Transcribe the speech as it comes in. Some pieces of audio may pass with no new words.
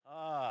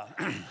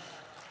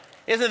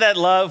Isn't that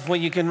love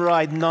when you can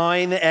ride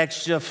 9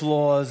 extra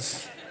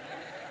floors?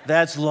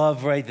 That's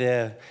love right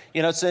there.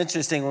 You know, it's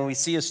interesting when we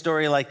see a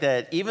story like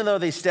that, even though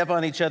they step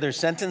on each other's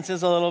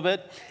sentences a little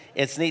bit,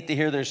 it's neat to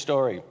hear their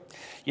story.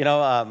 You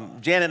know,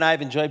 Janet and I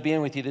have enjoyed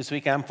being with you this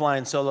week. I'm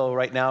flying solo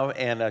right now,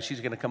 and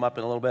she's going to come up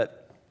in a little bit.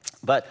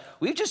 But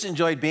we've just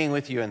enjoyed being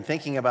with you and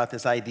thinking about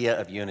this idea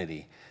of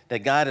unity, that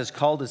God has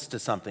called us to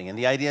something, and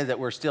the idea that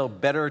we're still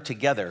better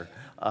together.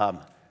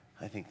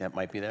 I think that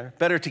might be there.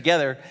 Better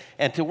together,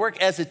 and to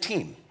work as a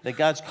team, that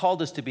God's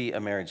called us to be a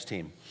marriage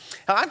team.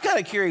 Now, I'm kind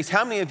of curious,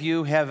 how many of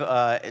you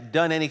have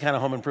done any kind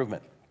of home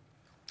improvement?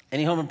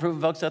 Any home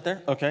improvement folks out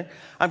there? Okay.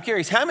 I'm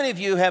curious, how many of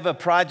you have a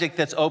project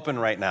that's open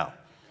right now?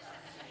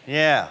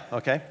 Yeah,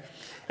 okay.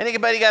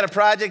 Anybody got a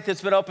project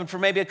that's been open for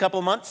maybe a couple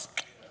of months?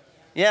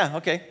 Yeah,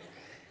 okay.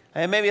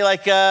 And maybe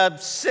like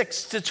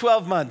 6 to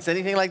 12 months,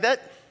 anything like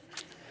that?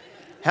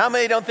 How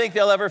many don't think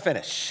they'll ever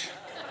finish?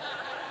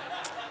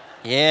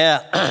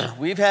 Yeah,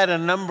 we've had a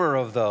number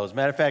of those.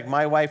 Matter of fact,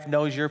 my wife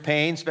knows your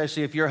pain,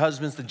 especially if your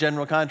husband's the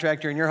general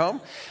contractor in your home.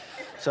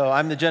 So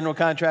I'm the general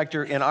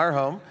contractor in our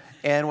home.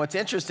 And what's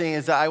interesting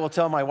is that I will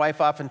tell my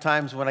wife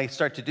oftentimes when I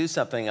start to do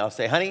something, I'll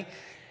say, honey,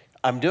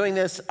 I'm doing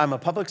this. I'm a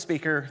public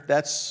speaker.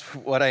 That's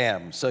what I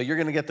am. So you're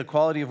going to get the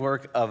quality of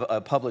work of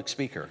a public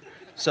speaker.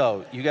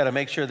 So you got to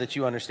make sure that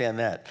you understand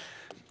that.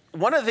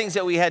 One of the things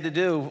that we had to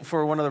do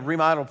for one of the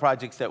remodel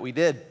projects that we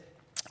did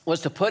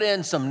was to put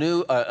in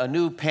a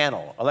new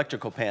panel,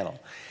 electrical panel.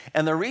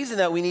 And the reason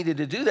that we needed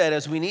to do that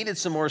is we needed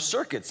some more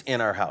circuits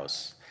in our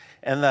house.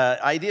 And the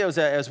idea was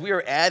that as we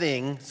were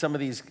adding some of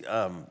these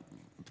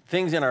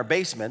things in our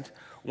basement,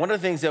 one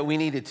of the things that we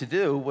needed to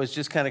do was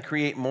just kind of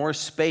create more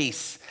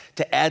space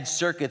to add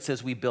circuits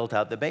as we built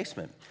out the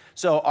basement.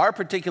 So our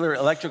particular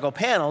electrical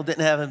panel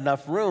didn't have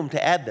enough room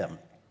to add them.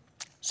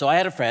 So I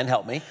had a friend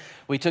help me.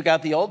 We took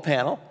out the old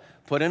panel,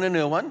 put in a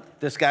new one.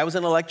 This guy was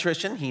an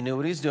electrician. He knew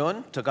what he was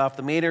doing. Took off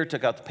the meter,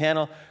 took out the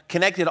panel,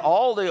 connected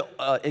all the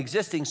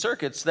existing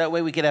circuits so that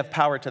way we could have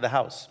power to the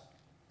house.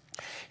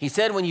 He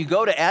said when you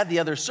go to add the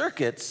other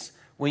circuits,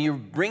 when you're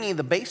bringing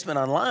the basement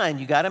online,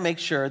 you got to make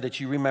sure that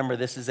you remember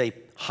this is a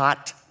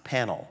hot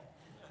panel.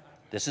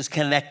 This is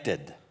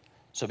connected.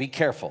 So be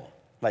careful.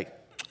 Like,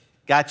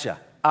 gotcha.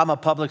 I'm a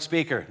public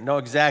speaker. Know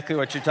exactly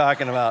what you're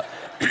talking about.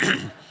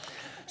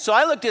 So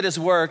I looked at his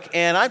work,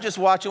 and I'm just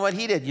watching what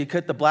he did. You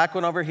cut the black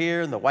one over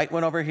here, and the white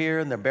one over here,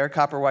 and the bare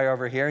copper wire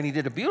over here, and he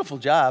did a beautiful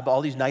job,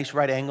 all these nice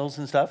right angles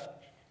and stuff.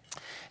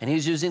 And he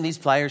was using these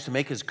pliers to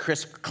make his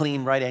crisp,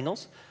 clean right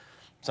angles.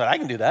 So I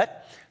can do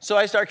that. So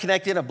I start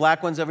connecting a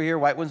black one's over here,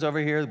 white one's over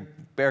here,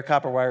 bare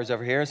copper wire's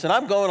over here. So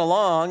I'm going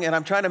along, and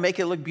I'm trying to make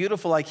it look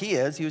beautiful like he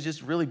is. He was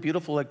just a really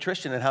beautiful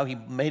electrician and how he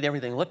made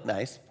everything look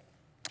nice.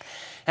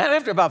 And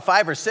after about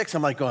 5 or 6,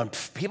 I'm like going,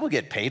 people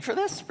get paid for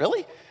this?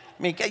 Really?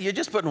 I mean, you're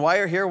just putting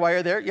wire here,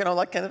 wire there, you know,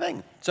 that kind of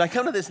thing. So I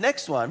come to this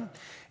next one,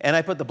 and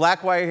I put the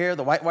black wire here,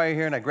 the white wire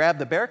here, and I grab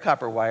the bare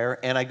copper wire,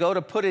 and I go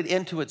to put it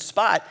into its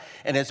spot,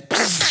 and it's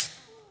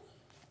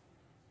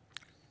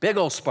big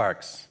old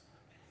sparks.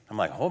 I'm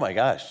like, oh my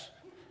gosh.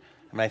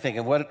 Am I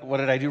thinking, what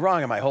did I do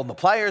wrong? Am I holding the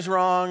pliers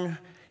wrong?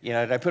 You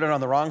know, did I put it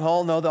on the wrong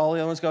hole? No, all the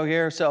other ones go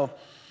here. So,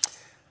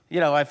 you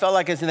know, I felt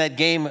like I was in that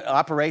game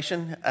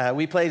Operation.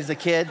 We played as a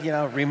kid, you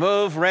know,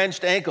 remove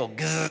wrenched ankle.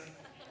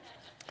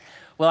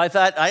 Well, I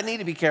thought I need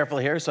to be careful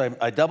here, so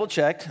I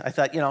double-checked. I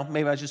thought, you know,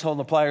 maybe I was just holding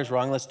the pliers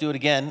wrong. Let's do it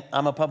again.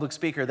 I'm a public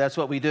speaker. That's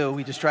what we do.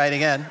 We just try it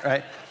again,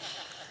 right?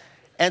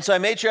 And so I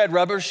made sure I had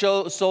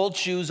rubber-soled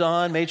shoes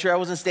on, made sure I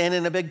wasn't standing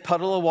in a big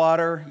puddle of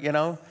water, you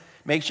know,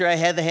 make sure I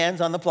had the hands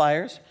on the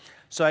pliers.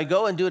 So I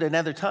go and do it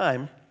another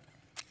time,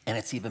 and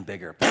it's even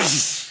bigger.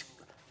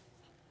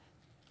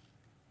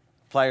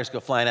 Pliers go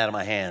flying out of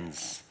my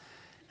hands,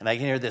 and I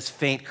can hear this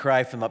faint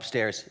cry from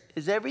upstairs.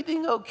 Is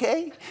everything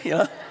okay? You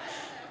know?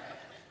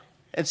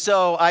 And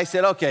so I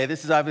said, okay,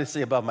 this is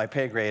obviously above my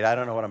pay grade. I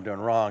don't know what I'm doing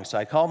wrong. So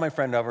I called my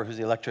friend over, who's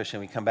the electrician.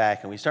 We come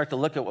back, and we start to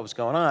look at what was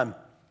going on.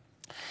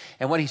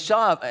 And what he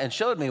saw and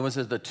showed me was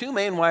that the 2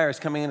 main wires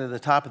coming into the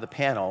top of the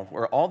panel,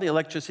 where all the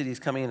electricity is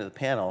coming into the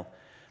panel,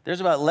 there's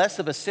about less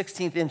of a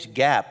 16th-inch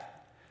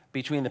gap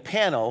between the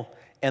panel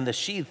and the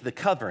sheath, the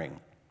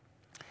covering.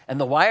 And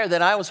the wire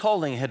that I was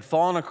holding had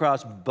fallen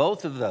across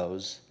both of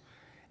those,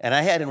 and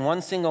I had in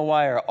one single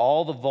wire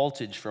all the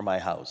voltage for my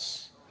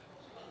house.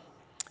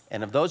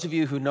 And if those of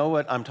you who know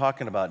what I'm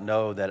talking about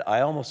know that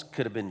I almost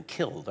could have been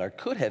killed, or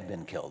could have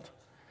been killed.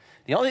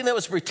 The only thing that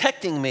was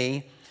protecting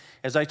me,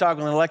 as I talked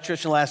with an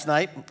electrician last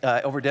night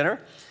over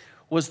dinner,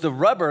 was the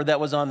rubber that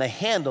was on the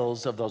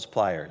handles of those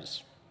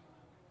pliers.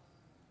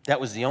 That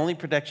was the only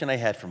protection I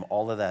had from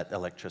all of that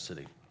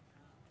electricity.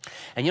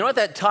 And you know what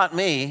that taught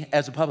me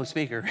as a public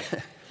speaker?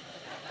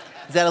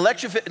 Is that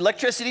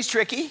electricity's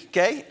tricky,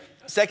 okay?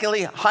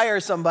 Secondly, hire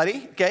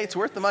somebody, okay? It's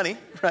worth the money,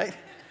 right?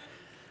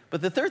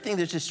 But the third thing,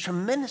 there's this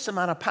tremendous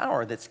amount of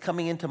power that's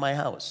coming into my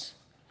house.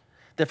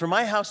 That for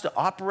my house to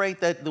operate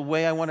the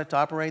way I want it to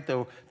operate,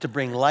 though, to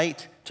bring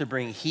light, to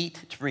bring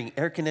heat, to bring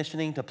air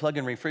conditioning, to plug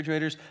in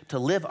refrigerators, to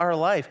live our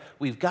life,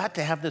 we've got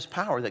to have this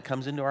power that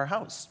comes into our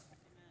house.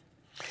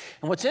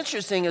 And what's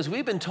interesting is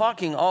we've been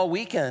talking all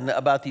weekend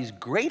about these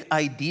great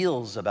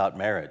ideals about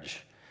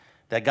marriage,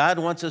 that God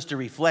wants us to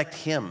reflect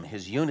Him,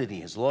 His unity,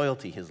 His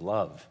loyalty, His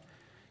love.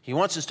 He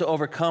wants us to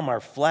overcome our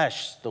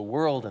flesh, the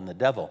world, and the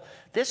devil.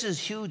 This is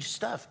huge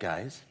stuff,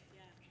 guys.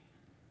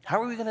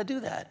 How are we going to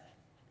do that?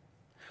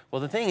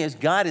 Well, the thing is,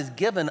 God has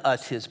given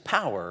us His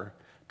power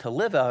to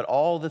live out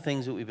all the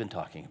things that we've been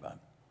talking about.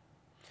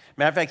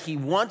 Matter of fact, He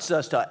wants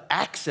us to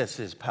access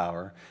His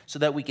power so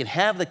that we can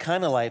have the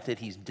kind of life that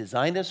He's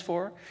designed us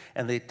for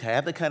and to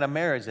have the kind of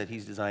marriage that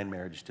He's designed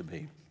marriage to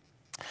be.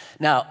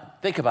 Now,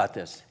 think about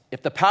this.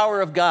 If the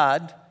power of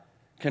God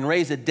can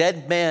raise a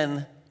dead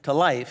man to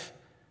life,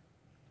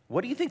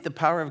 what do you think the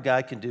power of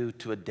God can do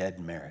to a dead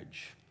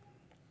marriage?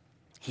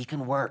 He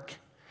can work.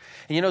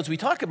 And as we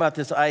talk about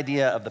this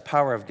idea of the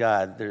power of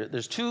God,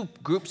 there's two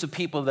groups of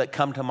people that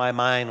come to my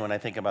mind when I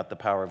think about the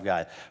power of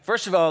God.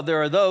 First of all, there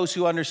are those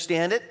who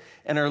understand it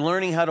and are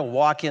learning how to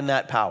walk in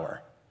that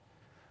power.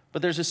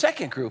 But there's a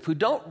second group who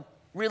don't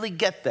really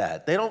get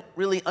that. They don't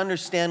really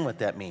understand what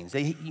that means.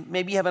 They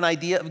maybe have an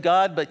idea of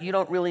God, but you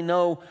don't really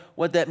know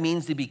what that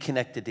means to be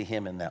connected to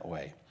Him in that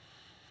way.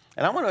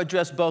 And I want to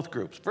address both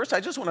groups. First,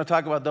 I just want to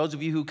talk about those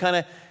of you who kind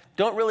of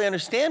don't really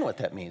understand what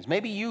that means.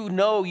 Maybe you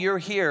know you're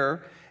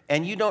here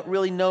and you don't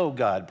really know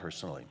God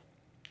personally.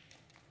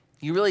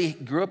 You really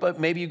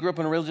maybe you grew up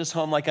in a religious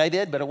home like I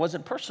did, but it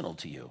wasn't personal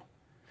to you.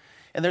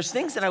 And there's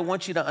things that I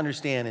want you to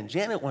understand, and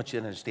Janet wants you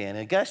to understand.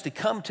 And guys, to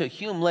come to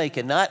Hume Lake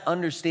and not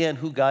understand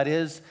who God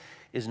is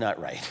not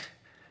right.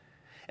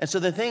 And so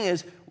the thing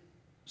is,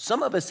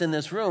 some of us in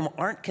this room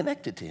aren't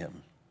connected to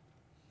Him.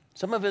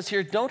 Some of us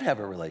here don't have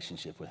a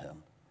relationship with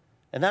Him.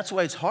 And that's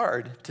why it's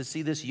hard to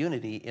see this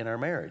unity in our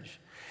marriage.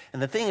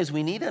 And the thing is,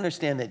 we need to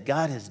understand that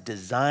God has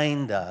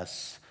designed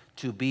us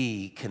to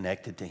be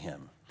connected to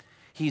Him.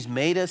 He's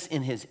made us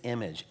in His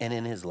image and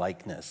in His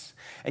likeness.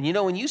 And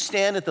when you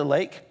stand at the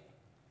lake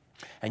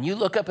and you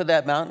look up at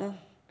that mountain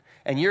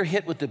and you're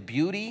hit with the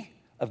beauty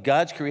of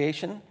God's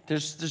creation,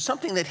 there's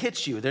something that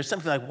hits you. There's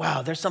something like,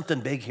 wow, there's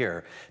something big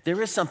here.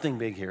 There is something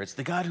big here. It's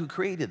the God who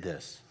created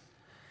this.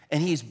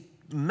 And He's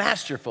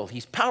masterful,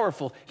 He's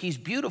powerful, He's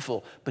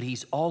beautiful, but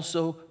He's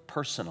also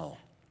personal.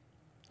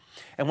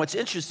 And what's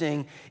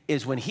interesting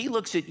is when He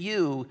looks at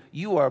you,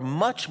 you are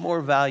much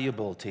more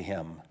valuable to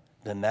Him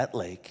than that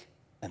lake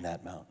and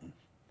that mountain,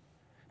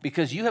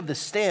 because you have the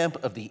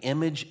stamp of the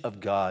image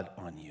of God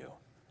on you.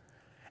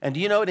 And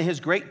do you know, in His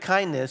great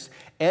kindness,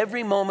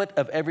 every moment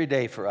of every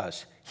day for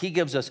us, He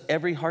gives us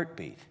every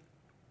heartbeat.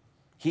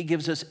 He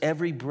gives us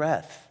every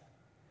breath.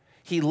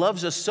 He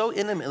loves us so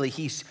intimately,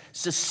 He's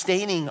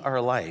sustaining our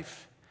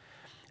life.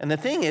 And the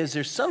thing is,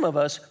 there's some of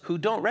us who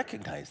don't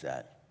recognize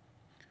that.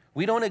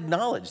 We don't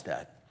acknowledge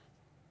that.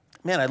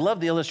 Man, I love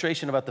the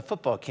illustration about the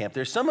football camp.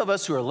 There's some of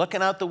us who are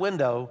looking out the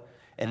window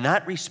and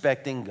not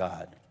respecting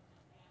God.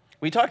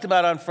 We talked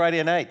about on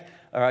Friday night,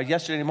 or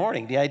yesterday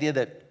morning, the idea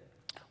that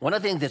one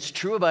of the things that's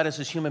true about us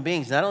as human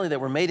beings, not only that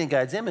we're made in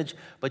God's image,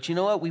 but you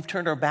know what? We've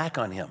turned our back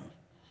on Him.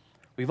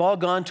 We've all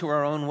gone to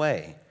our own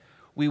way.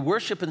 We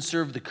worship and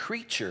serve the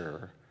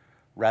creature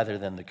rather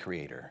than the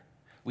Creator.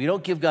 We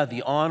don't give God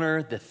the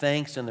honor, the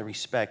thanks, and the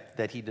respect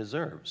that He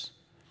deserves.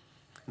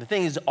 The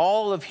thing is,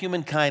 all of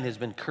humankind has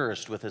been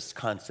cursed with this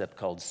concept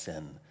called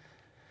sin.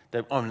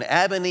 That when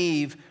Adam and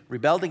Eve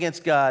rebelled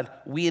against God,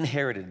 we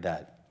inherited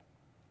that.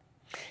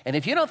 And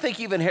if you don't think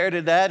you've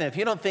inherited that, and if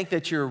you don't think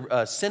that you're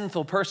a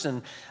sinful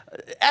person,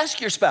 ask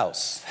your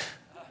spouse.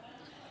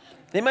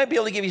 They might be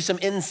able to give you some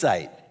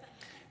insight.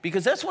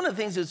 Because that's one of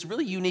the things that's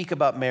really unique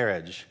about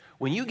marriage.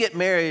 When you get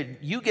married,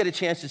 you get a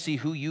chance to see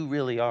who you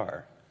really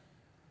are.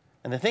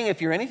 And the thing,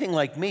 if you're anything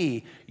like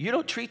me, you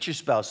don't treat your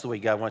spouse the way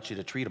God wants you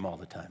to treat them all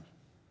the time.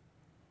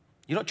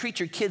 You don't treat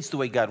your kids the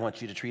way God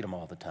wants you to treat them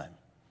all the time.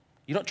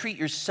 You don't treat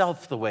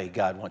yourself the way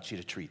God wants you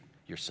to treat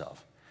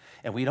yourself.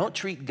 And we don't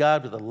treat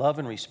God with the love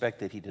and respect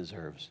that He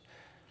deserves.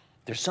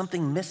 There's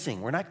something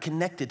missing. We're not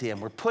connected to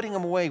Him. We're putting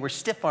Him away. We're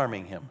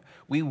stiff-arming Him.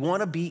 We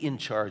want to be in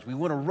charge. We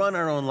want to run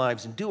our own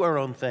lives and do our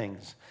own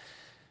things.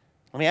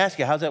 Let me ask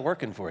you, how's that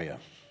working for you?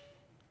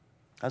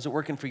 How's it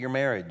working for your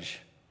marriage?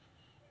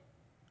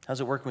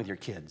 How's it working with your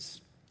kids?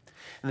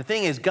 And the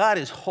thing is, God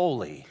is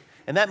holy,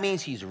 and that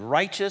means He's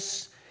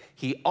righteous.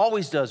 He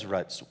always does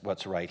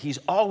what's right. He's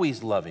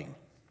always loving.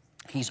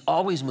 He's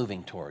always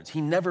moving towards. He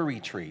never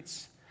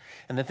retreats.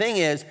 And the thing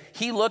is,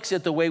 He looks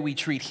at the way we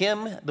treat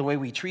Him, the way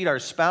we treat our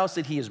spouse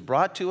that He has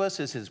brought to us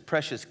as His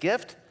precious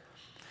gift,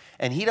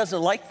 and He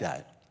doesn't like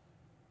that.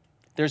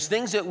 There's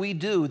things that we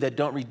do that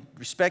don't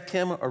respect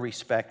Him or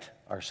respect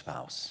our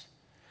spouse.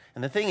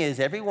 And the thing is,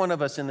 every one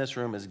of us in this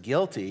room is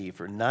guilty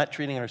for not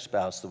treating our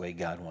spouse the way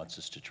God wants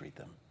us to treat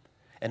them,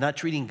 and not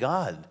treating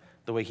God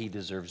the way He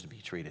deserves to be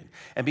treated.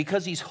 And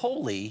because He's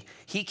holy,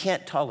 He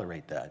can't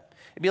tolerate that.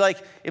 It'd be like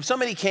if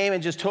somebody came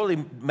and just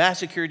totally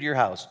massacred your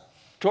house,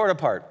 tore it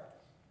apart,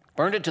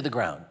 burned it to the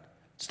ground,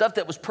 stuff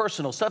that was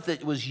personal, stuff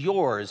that was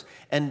yours,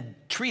 and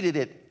treated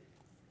it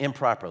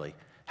improperly.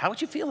 How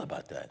would you feel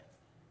about that?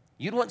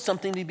 You'd want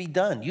something to be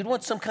done. You'd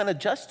want some kind of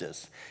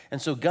justice.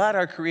 And so God,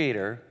 our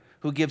Creator,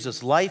 who gives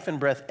us life and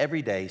breath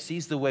every day,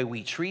 sees the way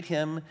we treat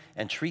him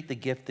and treat the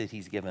gift that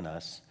he's given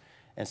us,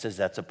 and says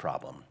that's a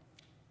problem.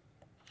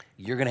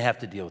 You're going to have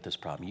to deal with this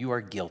problem. You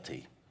are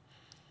guilty.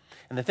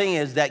 And the thing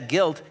is, that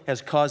guilt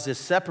has caused this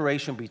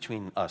separation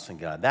between us and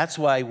God. That's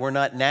why we're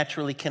not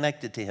naturally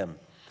connected to him.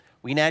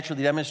 We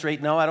naturally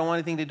demonstrate, no, I don't want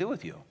anything to do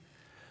with you.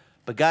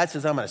 But God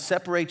says, I'm going to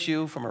separate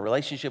you from a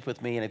relationship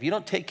with me, and if you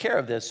don't take care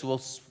of this,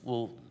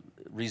 will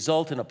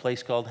result in a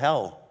place called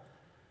hell.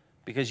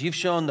 Because you've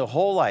shown the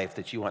whole life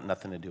that you want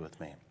nothing to do with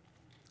me.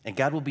 And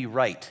God will be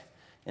right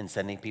in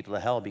sending people to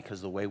hell because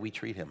of the way we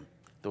treat him,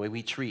 the way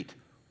we treat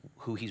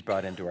who he's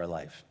brought into our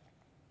life.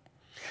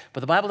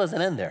 But the Bible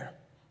doesn't end there.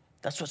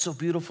 That's what's so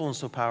beautiful and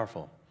so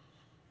powerful.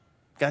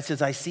 God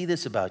says, I see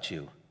this about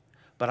you,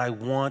 but I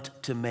want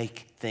to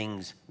make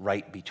things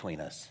right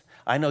between us.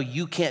 I know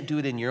you can't do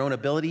it in your own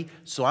ability,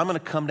 so I'm going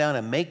to come down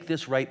and make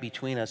this right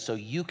between us so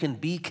you can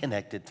be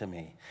connected to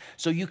me,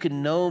 so you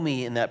can know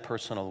me in that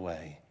personal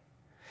way.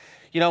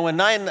 You know, when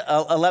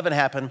 9/11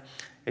 happened,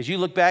 as you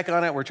look back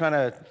on it, we're trying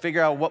to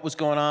figure out what was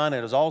going on, and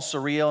it was all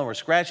surreal, and we're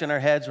scratching our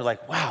heads. We're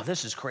like, wow,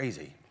 this is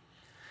crazy.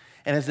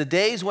 And as the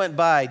days went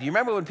by, do you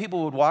remember when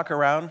people would walk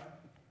around?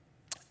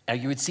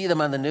 And you would see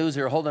them on the news.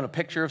 They were holding a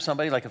picture of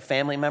somebody, like a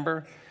family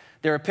member.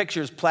 There are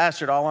pictures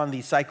plastered all on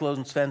these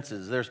cyclones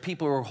fences. There's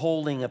people who are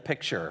holding a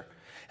picture.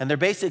 And they're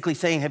basically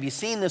saying, have you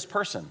seen this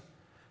person?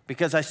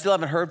 Because I still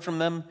haven't heard from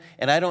them,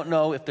 and I don't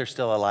know if they're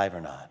still alive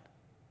or not.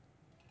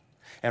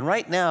 And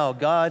right now,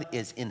 God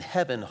is in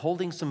heaven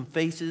holding some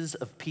faces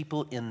of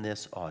people in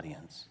this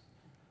audience.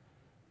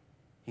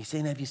 He's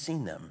saying, have you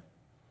seen them?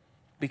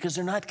 Because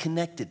they're not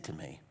connected to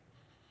me.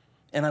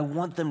 And I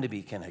want them to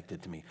be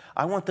connected to me.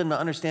 I want them to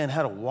understand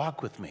how to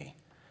walk with me,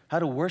 how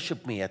to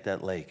worship me at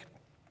that lake,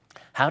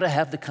 how to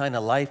have the kind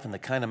of life and the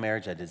kind of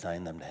marriage I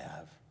designed them to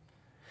have.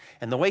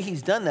 And the way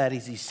he's done that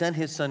is he sent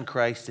his son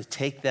Christ to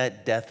take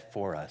that death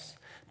for us.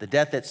 The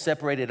death that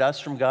separated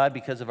us from God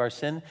because of our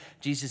sin,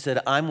 Jesus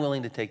said, I'm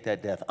willing to take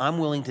that death. I'm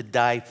willing to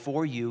die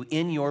for you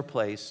in your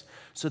place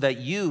so that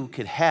you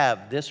could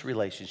have this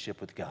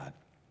relationship with God.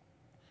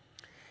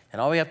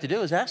 And all we have to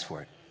do is ask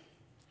for it.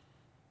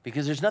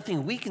 Because there's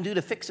nothing we can do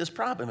to fix this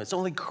problem. It's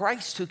only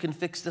Christ who can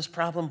fix this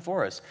problem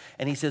for us.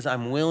 And he says,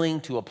 I'm willing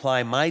to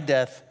apply my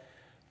death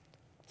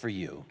for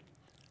you,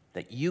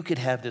 that you could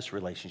have this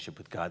relationship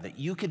with God, that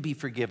you could be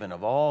forgiven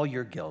of all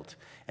your guilt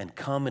and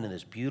come into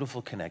this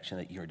beautiful connection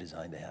that you're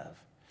designed to have.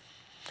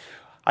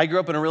 I grew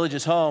up in a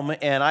religious home,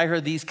 and I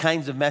heard these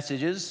kinds of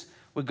messages,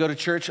 would go to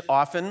church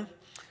often,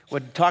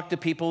 would talk to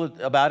people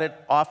about it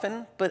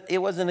often, but it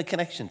wasn't a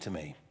connection to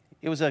me.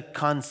 It was a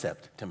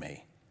concept to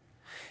me.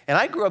 And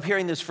I grew up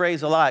hearing this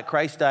phrase a lot,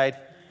 Christ died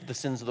for the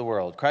sins of the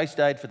world. Christ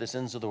died for the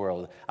sins of the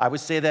world. I would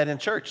say that in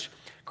church.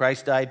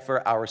 Christ died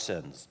for our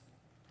sins.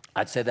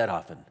 I'd say that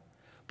often.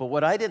 But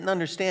what I didn't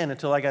understand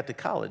until I got to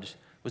college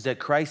was that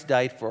Christ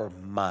died for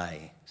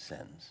my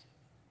sins.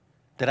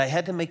 That I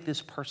had to make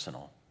this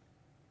personal.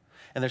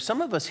 And there's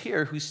some of us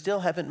here who still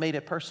haven't made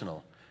it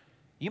personal.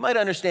 You might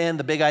understand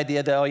the big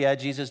idea that, oh yeah,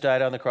 Jesus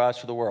died on the cross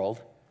for the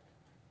world.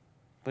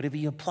 But have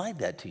you applied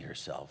that to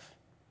yourself?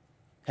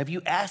 Have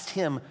you asked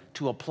him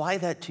to apply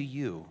that to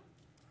you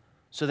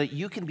so that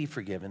you can be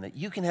forgiven, that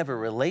you can have a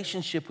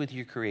relationship with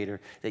your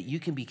Creator, that you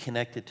can be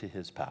connected to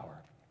his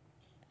power?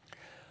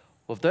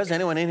 Well, if there's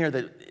anyone in here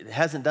that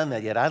hasn't done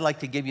that yet, I'd like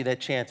to give you that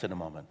chance in a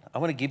moment. I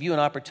want to give you an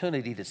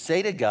opportunity to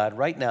say to God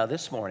right now,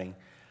 this morning,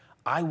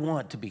 I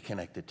want to be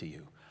connected to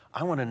you.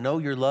 I want to know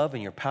your love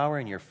and your power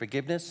and your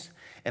forgiveness,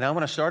 and I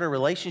want to start a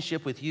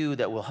relationship with you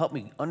that will help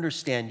me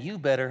understand you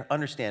better,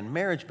 understand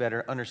marriage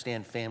better,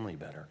 understand family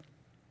better.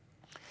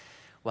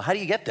 Well, how do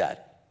you get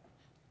that?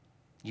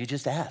 You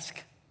just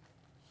ask.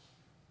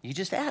 You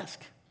just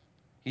ask.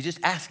 You just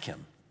ask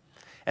him.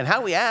 And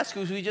how we ask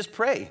is we just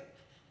pray.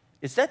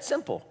 It's that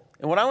simple.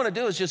 And what I want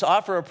to do is just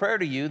offer a prayer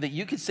to you that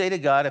you could say to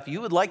God, if you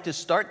would like to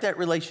start that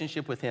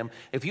relationship with him,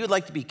 if you would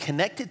like to be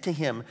connected to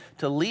him,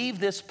 to leave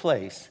this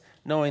place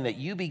knowing that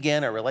you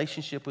began a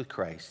relationship with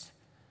Christ,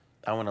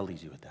 I want to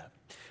lead you with that.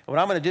 And what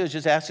I'm going to do is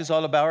just ask us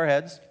all to bow our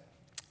heads,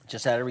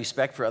 just out of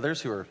respect for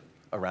others who are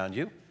around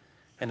you,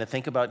 and to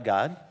think about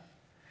God.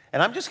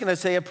 And I'm just going to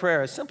say a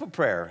prayer, a simple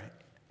prayer,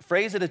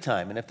 phrase at a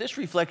time. And if this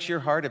reflects your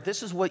heart, if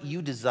this is what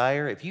you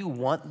desire, if you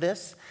want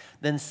this,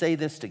 then say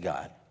this to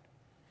God.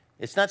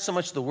 It's not so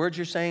much the words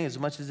you're saying as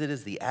much as it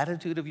is the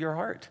attitude of your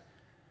heart.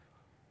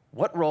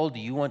 What role do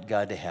you want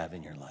God to have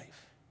in your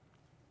life?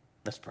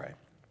 Let's pray.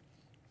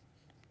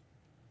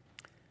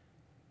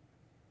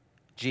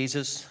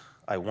 Jesus,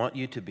 I want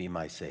you to be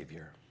my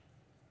Savior.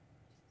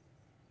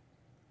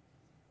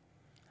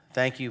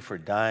 Thank you for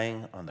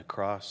dying on the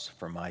cross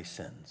for my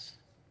sins.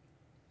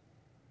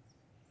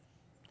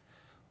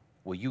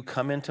 Will you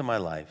come into my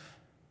life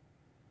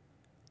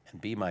and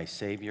be my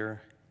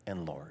Savior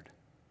and Lord?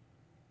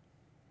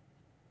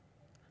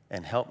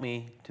 And help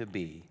me to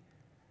be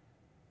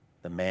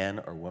the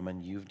man or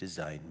woman you've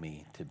designed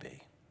me to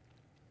be.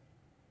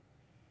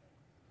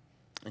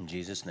 In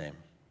Jesus' name,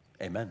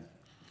 amen.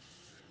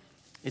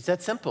 It's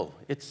that simple.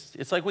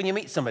 It's like when you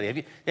meet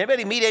somebody.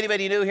 Anybody meet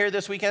anybody new here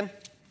this weekend?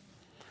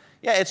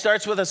 Yeah, it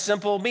starts with a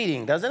simple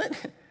meeting, doesn't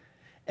it?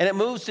 And it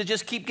moves to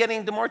just keep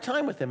getting to more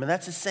time with him. And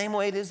that's the same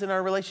way it is in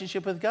our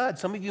relationship with God.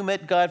 Some of you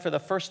met God for the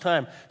first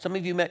time. Some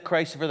of you met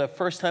Christ for the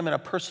first time in a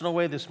personal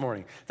way this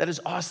morning. That is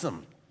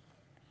awesome.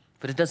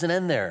 But it doesn't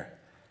end there.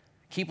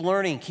 Keep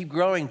learning, keep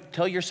growing.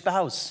 Tell your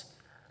spouse.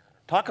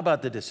 Talk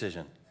about the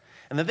decision.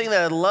 And the thing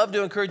that I'd love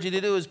to encourage you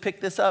to do is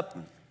pick this up.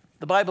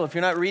 The Bible, if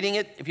you're not reading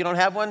it, if you don't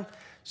have one,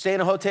 stay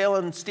in a hotel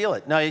and steal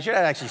it. No, you're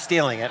not actually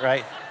stealing it,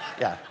 right?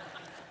 Yeah.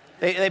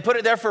 They put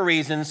it there for a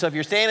reason. So if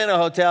you're staying in a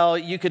hotel,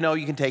 you can know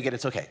you can take it.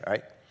 It's okay, all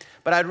right?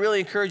 But I'd really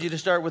encourage you to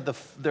start with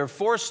there are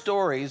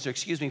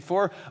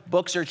 4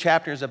 books or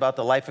chapters about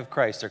the life of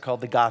Christ. They're called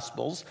the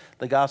Gospels.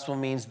 The Gospel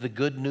means the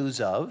good news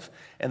of.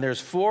 And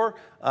there's 4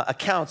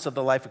 accounts of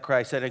the life of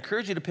Christ. I'd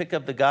encourage you to pick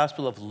up the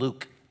Gospel of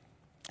Luke.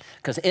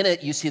 Because in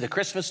it, you see the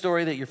Christmas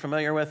story that you're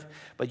familiar with,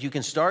 but you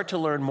can start to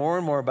learn more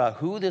and more about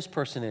who this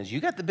person is. You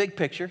got the big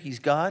picture. He's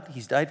God.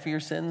 He's died for your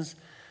sins.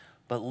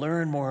 But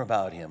learn more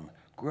about him.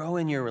 Grow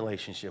in your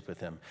relationship with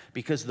him.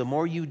 Because the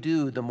more you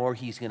do, the more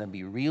he's going to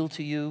be real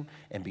to you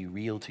and be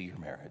real to your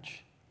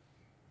marriage.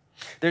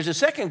 There's a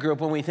second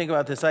group when we think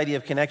about this idea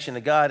of connection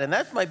to God, and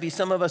that might be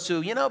some of us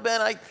who,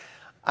 Ben,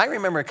 I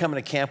remember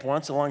coming to camp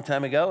once a long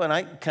time ago, and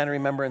I kind of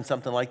remember in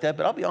something like that,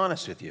 but I'll be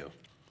honest with you.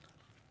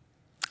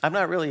 I'm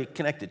not really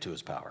connected to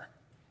his power.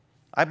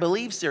 I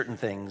believe certain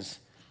things,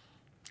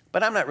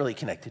 but I'm not really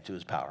connected to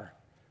his power.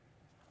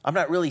 I'm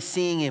not really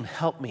seeing him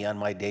help me on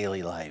my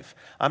daily life.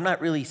 I'm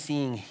not really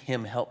seeing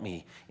him help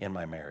me in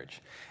my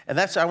marriage. And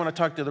that's what I want to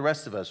talk to the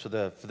rest of us for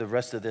the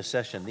rest of this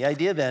session. The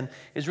idea then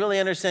is really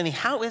understanding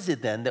how is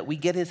it then that we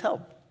get his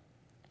help?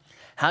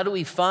 How do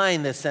we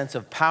find this sense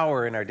of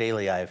power in our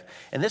daily life?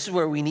 And this is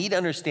where we need to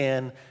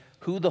understand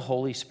who the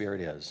Holy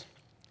Spirit is.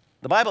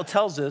 The Bible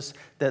tells us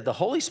that the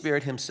Holy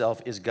Spirit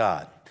himself is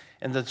God.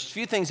 And the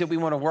few things that we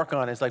want to work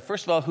on is like,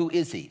 first of all, who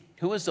is he?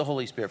 Who is the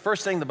Holy Spirit?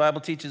 First thing, the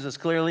Bible teaches us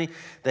clearly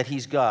that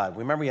he's God.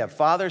 Remember, we have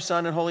Father,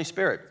 Son, and Holy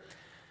Spirit.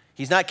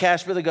 He's not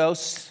Casper the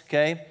Ghost,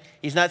 okay?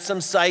 He's not some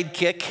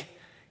sidekick.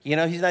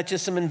 He's not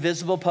just some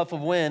invisible puff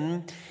of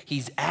wind.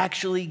 He's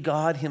actually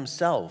God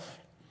himself.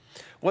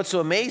 What's so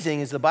amazing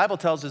is the Bible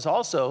tells us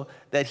also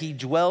that he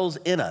dwells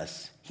in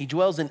us. He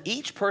dwells in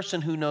each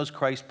person who knows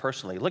Christ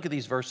personally. Look at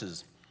these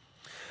verses.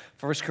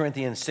 1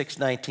 Corinthians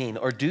 6:19,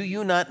 or do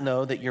you not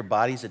know that your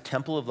body is a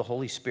temple of the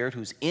Holy Spirit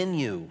who's in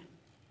you,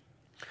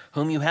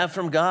 whom you have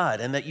from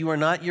God, and that you are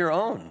not your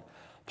own?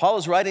 Paul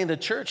is writing to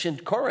the church in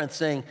Corinth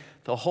saying,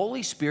 the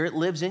Holy Spirit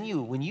lives in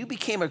you. When you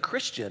became a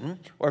Christian,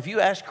 or if you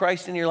asked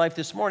Christ in your life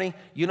this morning,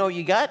 you know what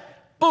you got?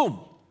 Boom!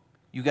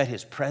 You got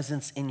his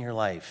presence in your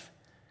life.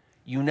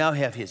 You now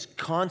have his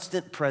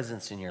constant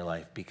presence in your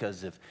life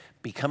because of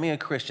becoming a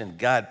Christian.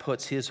 God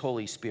puts his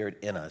Holy Spirit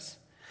in us.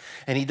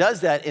 And he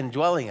does that in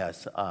dwelling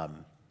us.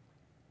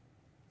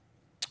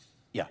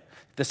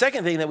 The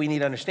second thing that we need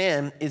to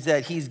understand is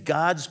that he's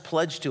God's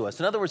pledge to us.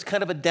 In other words,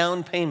 kind of a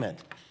down payment.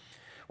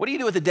 What do you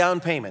do with a down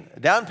payment? A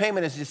down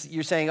payment is just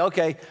you're saying,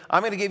 okay,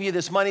 I'm going to give you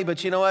this money,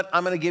 but you know what?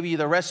 I'm going to give you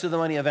the rest of the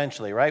money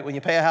eventually, right? When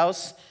you pay a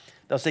house,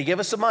 they'll say, give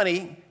us some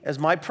money as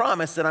my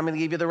promise that I'm going to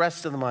give you the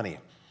rest of the money.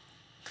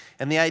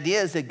 And the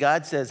idea is that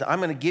God says, I'm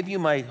going to give you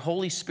my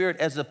Holy Spirit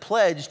as a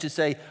pledge to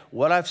say,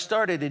 what I've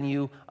started in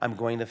you, I'm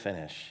going to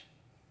finish.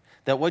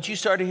 That what you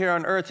started here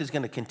on earth is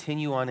going to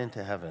continue on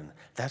into heaven.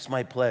 That's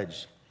my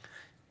pledge.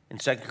 In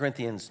 2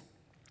 Corinthians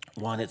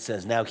 1, it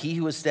says, now he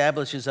who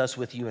establishes us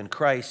with you in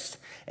Christ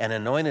and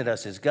anointed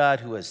us is God,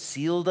 who has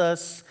sealed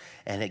us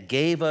and it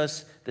gave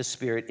us the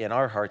Spirit in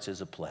our hearts as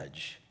a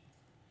pledge.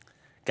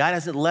 God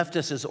hasn't left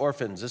us as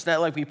orphans. It's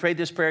not like we prayed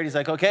this prayer and he's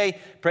like, okay,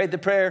 prayed the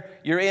prayer,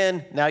 you're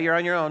in, now you're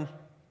on your own.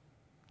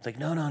 It's like,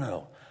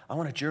 no. I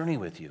want to journey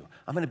with you.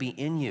 I'm going to be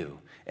in you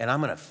and I'm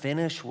going to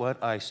finish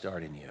what I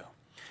start in you.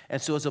 And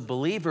so as a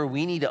believer,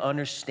 we need to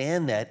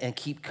understand that and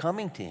keep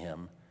coming to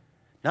him.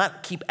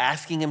 Not keep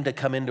asking him to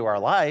come into our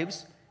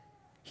lives.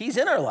 He's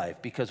in our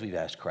life because we've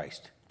asked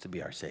Christ to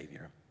be our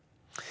Savior.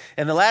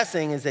 And the last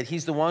thing is that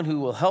he's the one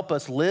who will help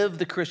us live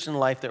the Christian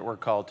life that we're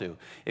called to.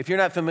 If you're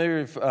not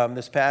familiar with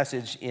this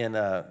passage in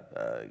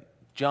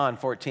John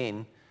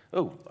 14,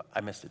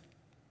 I missed it.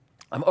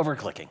 I'm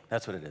over-clicking.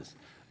 That's what it is.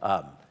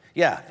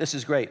 This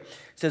is great. It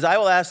says, I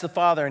will ask the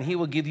Father, and he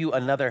will give you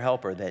another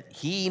helper, that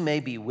he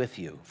may be with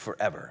you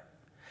forever.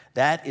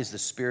 That is the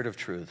Spirit of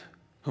truth,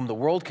 whom the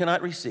world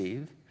cannot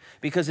receive,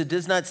 because it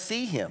does not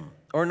see him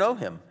or know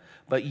him.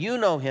 But you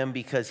know him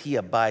because he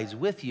abides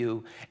with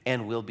you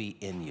and will be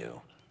in you.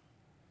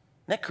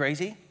 Isn't that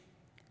crazy?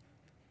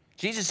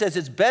 Jesus says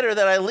it's better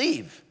that I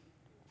leave.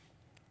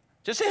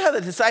 Just see how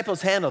the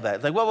disciples handle that.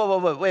 It's like,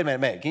 whoa, wait a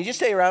minute. Can you just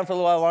stay around for a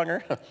little while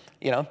longer?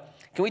 Can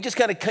we just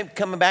kind of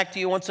come back to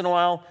you once in a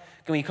while?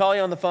 Can we call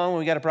you on the phone when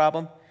we got a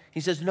problem? He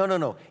says,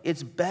 no.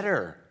 It's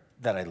better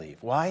that I leave.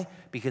 Why?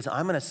 Because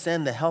I'm going to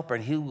send the helper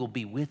and he will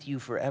be with you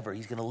forever.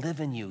 He's going to live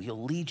in you.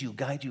 He'll lead you,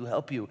 guide you,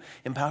 help you,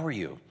 empower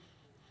you.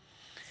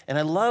 And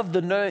I love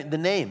the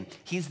name.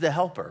 He's the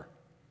helper.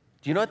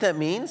 Do you know what that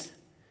means?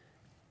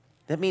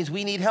 That means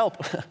we need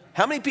help.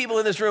 How many people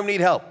in this room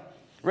need help?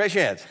 Raise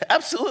your hands.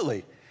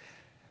 Absolutely.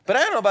 But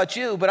I don't know about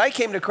you, but I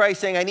came to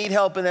Christ saying I need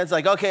help, and then it's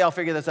like, okay, I'll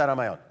figure this out on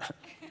my own,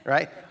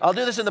 right? I'll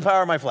do this in the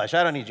power of my flesh.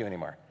 I don't need you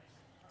anymore.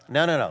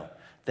 No.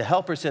 The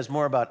helper says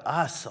more about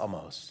us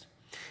almost.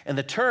 And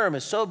the term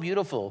is so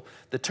beautiful.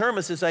 The term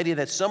is this idea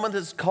that someone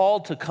is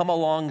called to come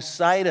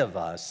alongside of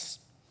us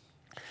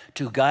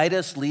to guide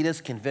us, lead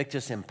us, convict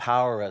us,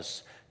 empower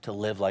us to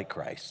live like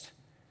Christ.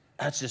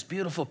 That's this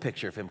beautiful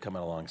picture of him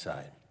coming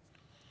alongside.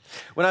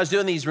 When I was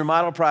doing these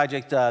remodel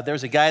projects,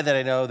 there's a guy that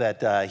I know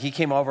that he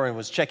came over and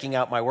was checking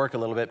out my work a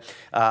little bit.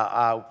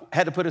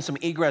 Had to put in some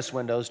egress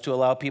windows to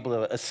allow people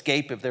to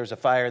escape if there's a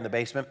fire in the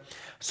basement.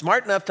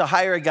 Smart enough to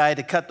hire a guy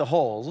to cut the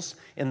holes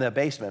in the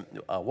basement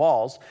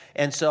walls.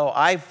 And so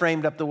I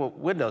framed up the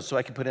windows so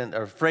I could put in,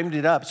 or framed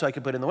it up so I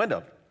could put in the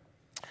window.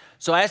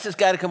 So I asked this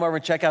guy to come over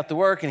and check out the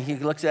work, and he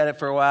looks at it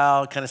for a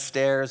while, kind of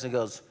stares, and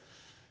goes,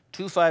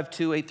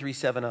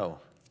 2528370.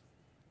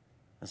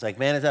 I was like,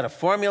 man, is that a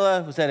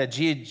formula? Was that a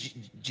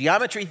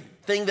geometry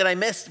thing that I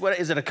missed? What,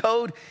 is it a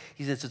code?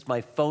 He says, it's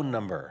my phone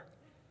number.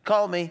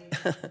 Call me.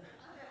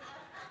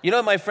 You know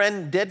what my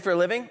friend did for a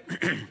living?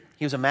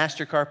 He was a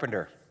master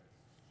carpenter.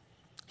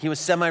 He was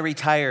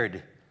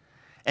semi-retired.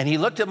 And he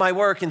looked at my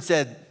work and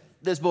said,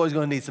 this boy's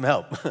going to need some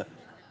help.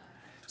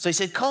 So he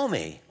said, call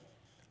me.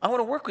 I want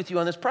to work with you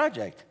on this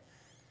project.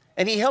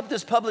 And he helped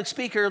this public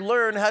speaker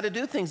learn how to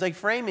do things like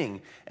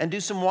framing and do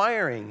some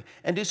wiring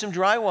and do some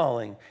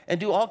drywalling and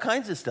do all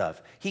kinds of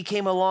stuff. He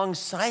came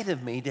alongside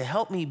of me to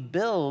help me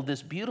build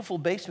this beautiful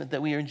basement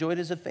that we enjoyed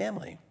as a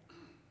family.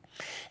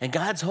 And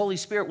God's Holy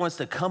Spirit wants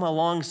to come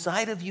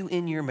alongside of you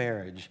in your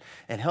marriage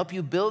and help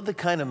you build the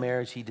kind of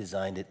marriage he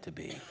designed it to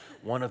be,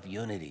 one of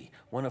unity,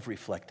 one of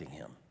reflecting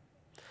him.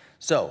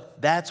 So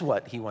that's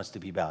what he wants to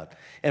be about.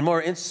 And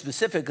more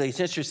specifically,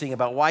 it's interesting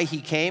about why he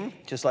came,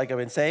 just like I've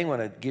been saying, I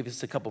want to give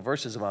us a couple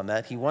verses on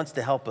that. He wants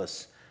to help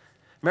us.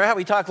 Remember how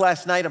we talked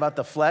last night about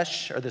the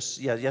flesh, or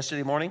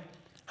yesterday morning?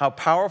 How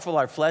powerful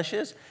our flesh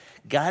is?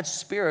 God's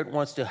Spirit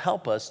wants to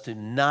help us to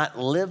not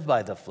live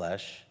by the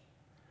flesh,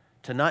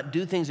 to not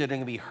do things that are going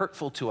to be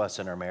hurtful to us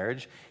in our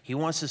marriage. He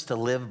wants us to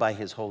live by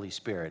his Holy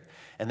Spirit.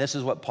 And this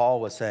is what Paul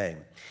was saying.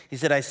 He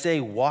said, I say,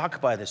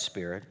 walk by the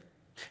Spirit,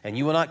 and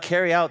you will not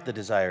carry out the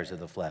desires of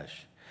the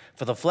flesh.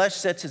 For the flesh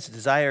sets its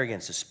desire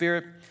against the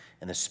Spirit,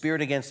 and the Spirit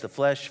against the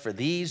flesh, for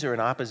these are in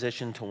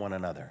opposition to one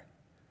another,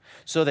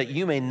 so that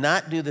you may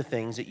not do the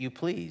things that you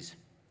please.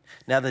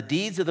 Now the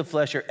deeds of the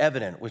flesh are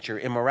evident, which are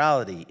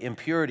immorality,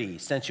 impurity,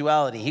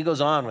 sensuality. He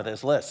goes on with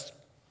his list.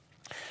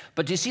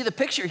 But do you see the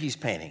picture he's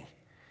painting?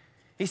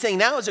 He's saying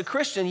now as a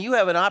Christian, you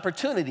have an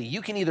opportunity.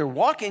 You can either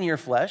walk in your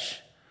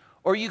flesh,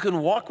 or you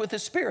can walk with the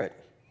Spirit.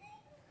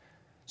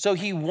 So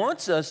he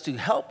wants us to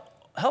help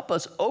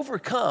us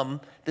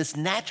overcome this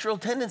natural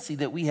tendency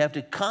that we have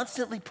to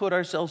constantly put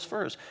ourselves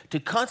first, to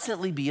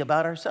constantly be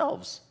about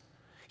ourselves.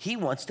 He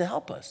wants to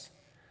help us.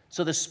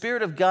 So the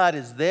Spirit of God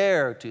is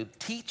there to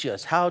teach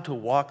us how to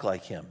walk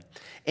like him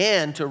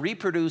and to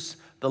reproduce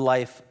the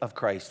life of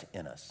Christ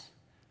in us.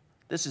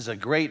 This is a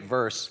great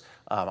verse.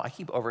 I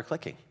keep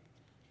over-clicking.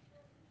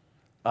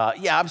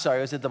 I'm sorry,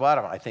 it was at the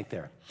bottom, I think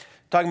there.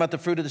 Talking about the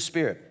fruit of the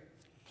Spirit.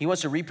 He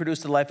wants to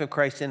reproduce the life of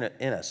Christ in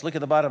us. Look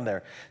at the bottom there.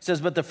 It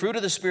says, but the fruit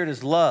of the Spirit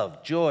is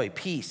love, joy,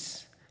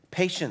 peace,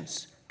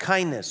 patience,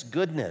 kindness,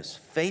 goodness,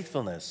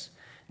 faithfulness,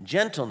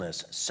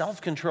 gentleness,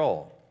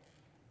 self-control.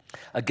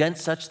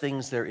 Against such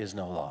things there is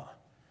no law.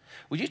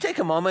 Would you take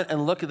a moment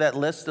and look at that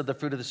list of the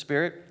fruit of the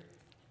Spirit?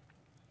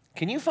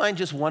 Can you find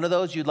just one of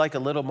those you'd like a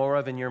little more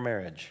of in your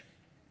marriage?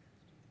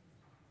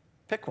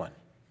 Pick one.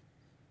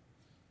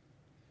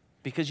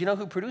 Because you know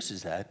who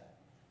produces that?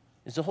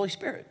 It's the Holy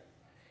Spirit.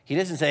 He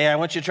doesn't say, I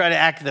want you to try to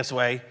act this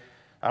way.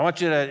 I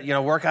want you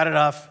to, work out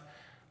enough.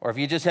 Or if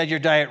you just had your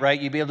diet right,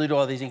 you'd be able to do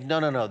all these things.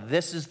 No.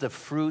 This is the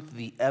fruit,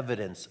 the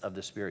evidence of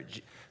the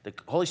Spirit. The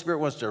Holy Spirit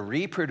wants to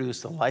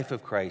reproduce the life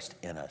of Christ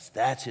in us.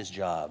 That's his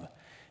job.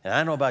 And I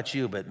don't know about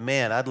you, but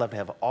man, I'd love to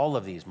have all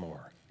of these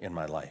more in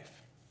my life.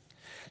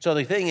 So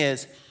the thing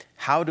is,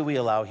 how do we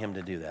allow him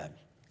to do that?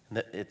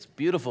 It's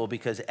beautiful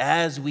because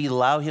as we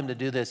allow him to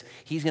do this,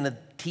 he's going to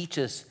teach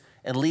us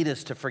and lead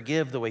us to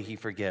forgive the way he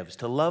forgives,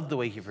 to love the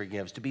way he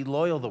forgives, to be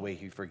loyal the way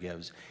he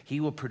forgives. He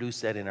will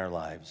produce that in our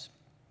lives.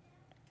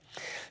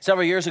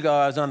 Several years ago,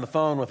 I was on the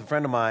phone with a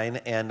friend of mine,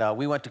 and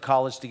we went to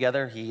college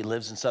together. He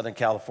lives in Southern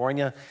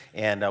California,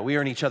 and we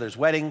were in each other's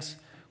weddings.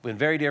 We've been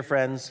very dear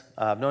friends.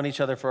 I've known each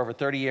other for over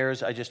 30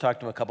 years. I just talked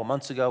to him a couple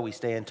months ago. We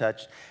stay in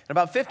touch. And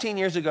about 15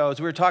 years ago, as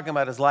we were talking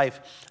about his life,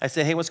 I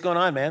said, hey, what's going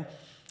on, man?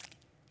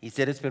 He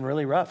said, it's been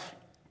really rough.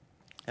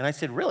 And I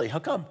said, really? How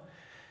come?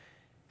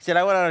 He said,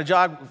 I went on a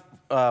jog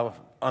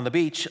on the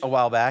beach a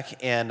while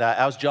back, and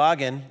I was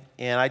jogging,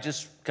 and I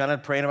just kind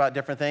of praying about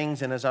different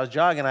things. And as I was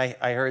jogging,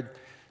 I heard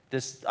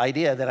this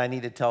idea that I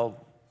need to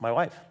tell my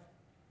wife.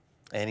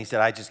 And he said,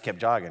 I just kept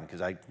jogging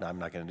because I'm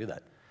not going to do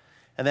that.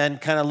 And then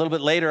kind of a little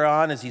bit later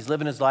on, as he's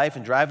living his life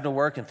and driving to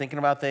work and thinking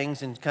about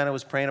things and kind of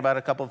was praying about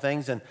a couple of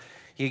things, and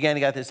he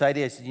got this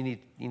idea. I said, you need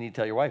to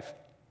tell your wife.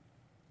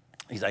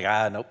 He's like,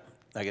 nope,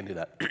 I can do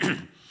that.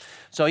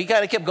 So he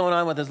kind of kept going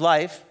on with his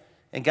life,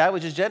 and God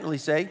would just gently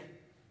say,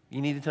 you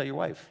need to tell your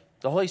wife.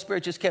 The Holy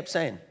Spirit just kept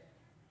saying,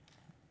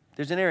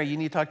 there's an area you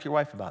need to talk to your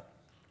wife about.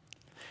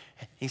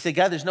 He said,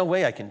 God, there's no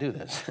way I can do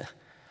this.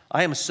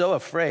 I am so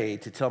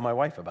afraid to tell my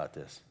wife about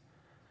this.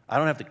 I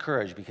don't have the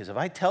courage because if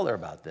I tell her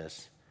about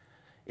this,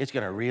 it's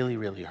going to really,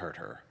 really hurt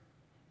her.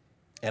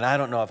 And I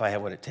don't know if I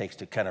have what it takes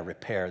to kind of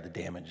repair the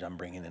damage I'm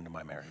bringing into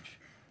my marriage.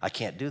 I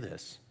can't do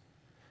this.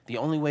 The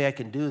only way I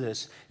can do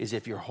this is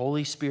if your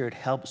Holy Spirit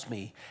helps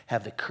me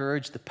have the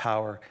courage, the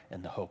power,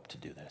 and the hope to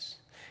do this.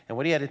 And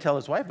what he had to tell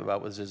his wife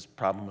about was his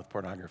problem with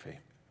pornography.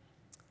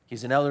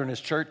 He's an elder in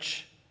his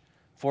church,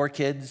 4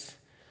 kids,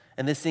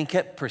 and this thing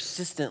kept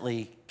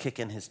persistently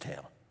kicking his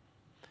tail.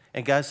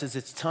 And God says,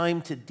 it's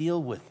time to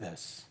deal with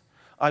this.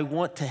 I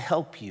want to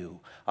help you.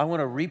 I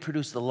want to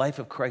reproduce the life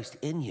of Christ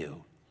in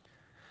you.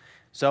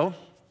 So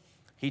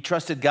he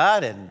trusted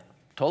God and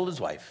told his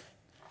wife,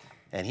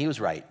 and he was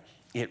right.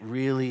 It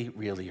really,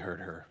 really hurt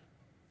her.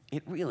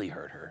 It really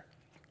hurt her.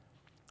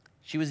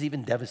 She was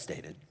even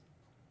devastated.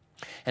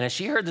 And as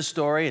she heard the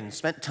story and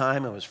spent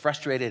time and was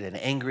frustrated and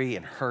angry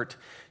and hurt,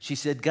 she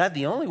said, God,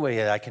 the only way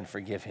that I can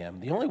forgive him,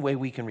 the only way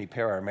we can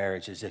repair our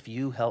marriage is if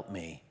you help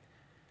me.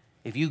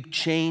 If you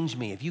change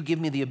me, if you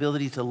give me the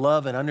ability to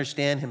love and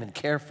understand him and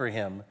care for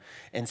him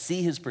and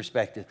see his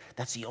perspective,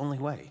 that's the only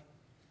way.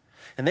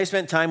 And they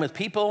spent time with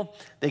people,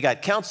 they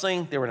got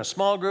counseling, they were in a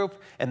small group,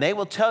 and they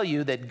will tell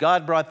you that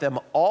God brought them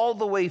all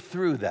the way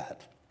through that.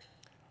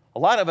 A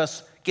lot of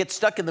us get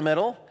stuck in the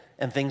middle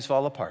and things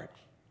fall apart.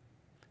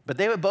 But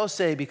they would both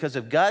say because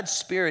of God's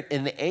Spirit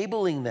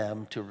enabling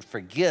them to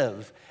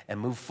forgive and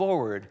move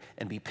forward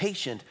and be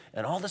patient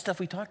and all the stuff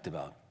we talked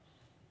about.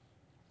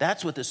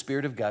 That's what the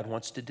Spirit of God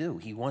wants to do.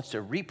 He wants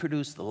to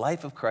reproduce the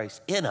life of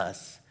Christ in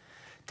us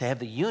to have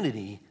the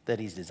unity that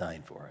he's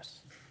designed for us.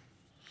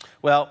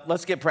 Well,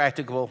 let's get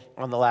practical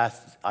on the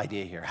last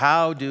idea here.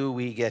 How do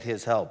we get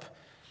his help?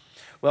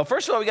 Well,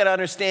 first of all, we got to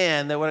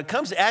understand that when it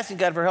comes to asking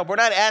God for help, we're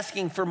not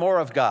asking for more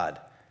of God.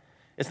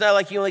 It's not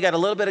like you only got a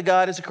little bit of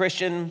God as a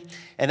Christian,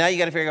 and now you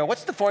got to figure out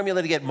what's the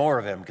formula to get more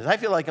of him, because I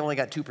feel like I only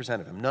got 2%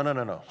 of him.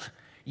 No.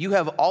 You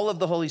have all of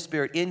the Holy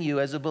Spirit in you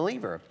as a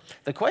believer.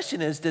 The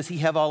question is, does he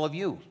have all of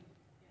you?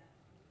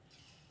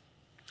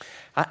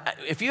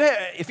 If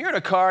you're in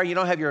a car, you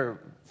don't have your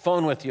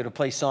phone with you to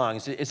play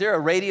songs. Is there a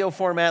radio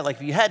format? Like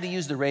if you had to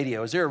use the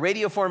radio, is there a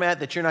radio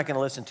format that you're not going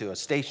to listen to, a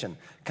station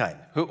kind?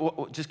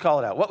 Just call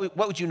it out.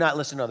 What would you not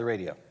listen to on the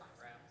radio?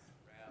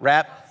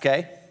 Rap,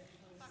 okay.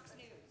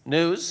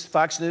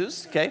 Fox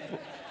News, okay.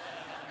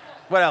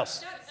 What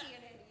else? Not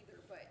CNN either,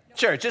 but no.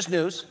 Sure, just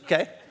news,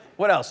 okay.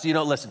 What else do you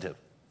don't listen to?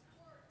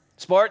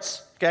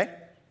 Sports, okay.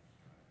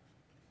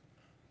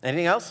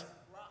 Anything else?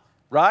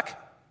 Rock?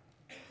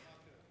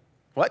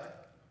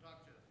 What?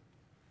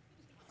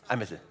 I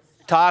missed it.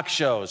 Talk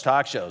shows. Well,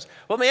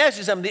 let me ask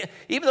you something.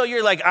 Even though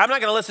you're like, I'm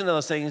not going to listen to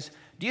those things,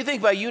 do you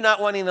think by you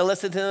not wanting to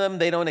listen to them,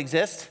 they don't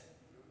exist?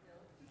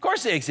 Of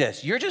course they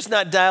exist. You're just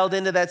not dialed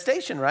into that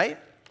station, right?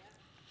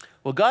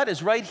 Well, God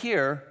is right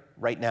here,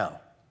 right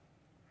now.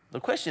 The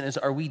question is,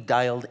 are we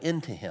dialed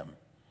into him?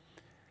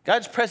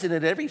 God's present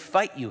at every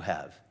fight you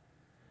have.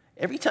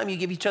 Every time you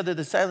give each other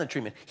the silent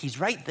treatment, he's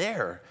right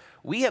there.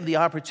 We have the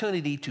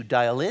opportunity to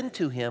dial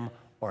into him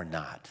or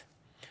not.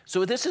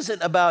 So this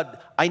isn't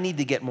about, I need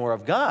to get more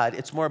of God.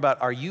 It's more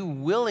about, are you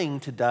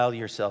willing to dial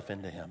yourself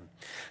into him?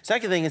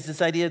 Second thing is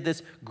this idea of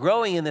this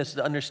growing in this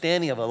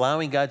understanding of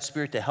allowing God's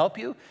Spirit to help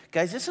you.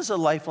 Guys, this is a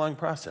lifelong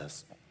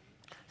process.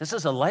 This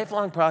is a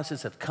lifelong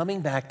process of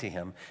coming back to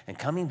him and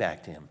coming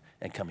back to him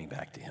and coming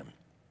back to him.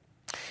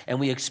 And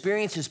we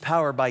experience his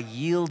power by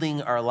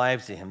yielding our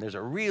lives to him. There's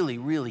a really,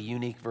 really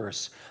unique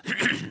verse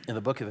in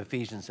the book of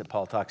Ephesians that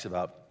Paul talks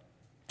about.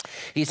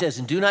 He says,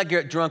 and do not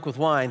get drunk with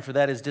wine, for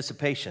that is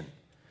dissipation,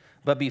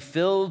 but be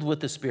filled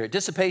with the Spirit.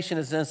 Dissipation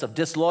is a sense of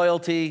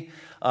disloyalty,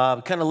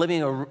 kind of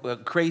living a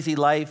crazy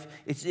life.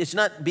 It's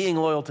not being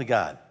loyal to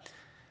God.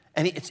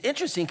 And it's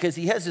interesting because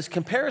he has this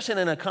comparison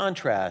and a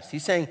contrast.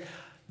 He's saying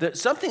that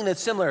something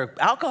that's similar,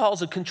 alcohol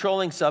is a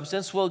controlling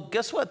substance. Well,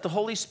 guess what? The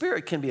Holy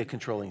Spirit can be a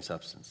controlling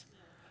substance.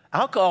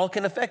 Alcohol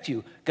can affect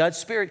you. God's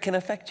Spirit can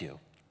affect you.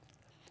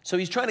 So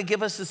he's trying to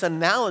give us this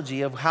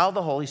analogy of how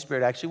the Holy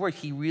Spirit actually works.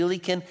 He really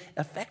can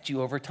affect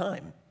you over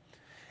time.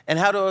 And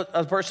how do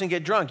a person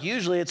get drunk?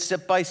 Usually it's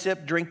sip by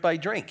sip, drink by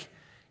drink.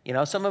 You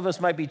know, some of us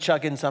might be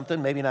chugging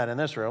something, maybe not in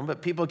this room,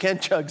 but people can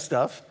chug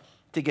stuff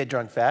to get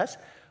drunk fast.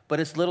 But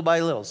it's little by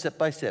little, sip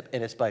by sip,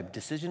 and it's by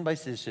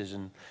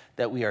decision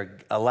that we are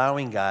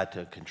allowing God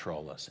to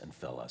control us and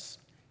fill us.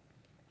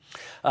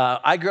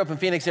 I grew up in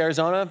Phoenix,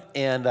 Arizona,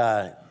 and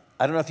I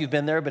don't know if you've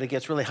been there, but it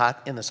gets really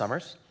hot in the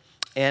summers.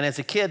 And as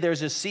a kid,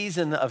 there's a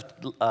season of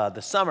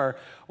the summer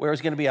where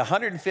it's going to be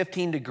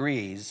 115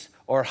 degrees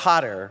or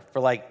hotter for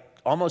like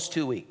almost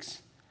 2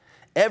 weeks.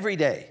 Every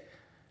day,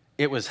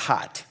 it was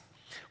hot.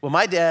 Well,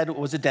 my dad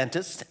was a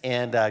dentist,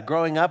 and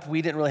growing up,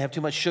 we didn't really have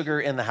too much sugar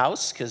in the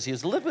house because he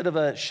was a little bit of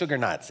a sugar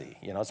Nazi.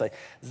 You know, it's like,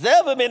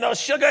 there will be no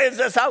sugar in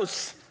this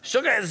house.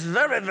 Sugar is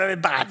very, very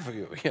bad for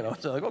you. You know,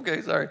 so like,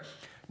 okay, sorry.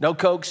 No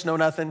Cokes, no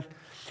nothing.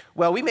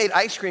 Well, we made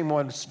ice cream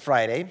one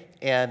Friday,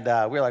 and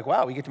we were like,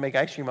 wow, we get to make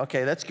ice cream.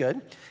 Okay, that's good.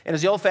 And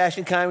it's the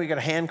old-fashioned kind. We got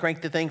to hand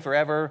crank the thing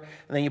forever,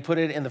 and then you put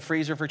it in the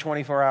freezer for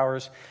 24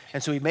 hours.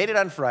 And so we made it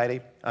on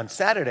Friday. On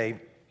Saturday,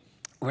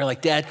 we were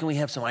like, Dad, can we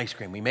have some ice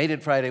cream? We made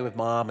it Friday with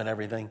Mom and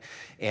everything,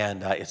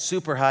 and it's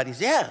super hot. He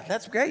said, yeah,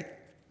 that's great.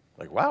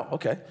 Like, wow,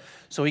 okay.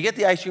 So we get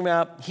the ice cream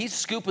out. He's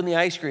scooping the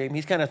ice cream.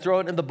 He's kind of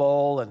throwing it in the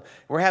bowl, and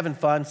we're having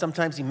fun.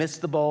 Sometimes he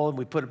missed the bowl, and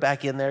we put it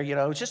back in there. You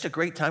know, it was just a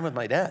great time with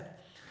my dad.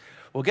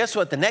 Well, guess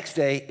what? The next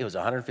day, it was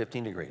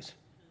 115 degrees.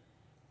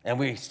 And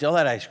we still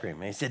had ice cream.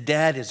 And he said,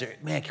 Dad,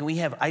 can we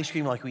have ice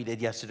cream like we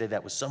did yesterday?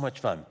 That was so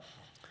much fun. And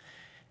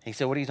he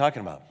said, what are you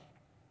talking about?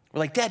 We're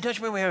like, Dad, don't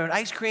you remember we were having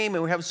ice cream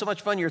and we're having so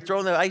much fun? You're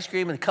throwing the ice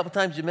cream and a couple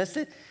times you missed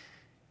it?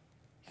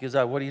 He goes,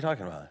 what are you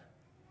talking about?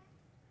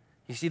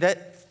 You see,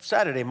 that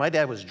Saturday, my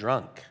dad was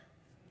drunk.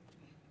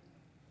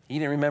 He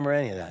didn't remember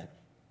any of that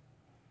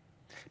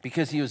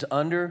because he was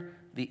under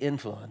the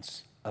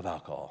influence of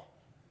alcohol.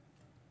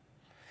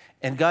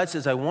 And God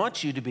says, I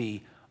want you to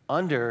be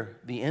under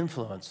the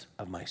influence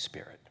of my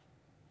Spirit.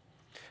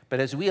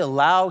 But as we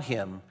allow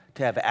him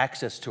to have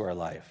access to our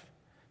life,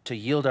 to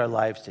yield our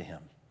lives to him,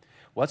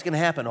 what's going to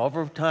happen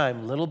over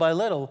time, little by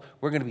little,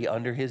 we're going to be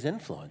under his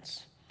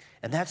influence.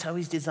 And that's how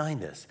he's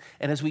designed us.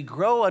 And as we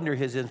grow under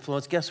his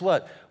influence, guess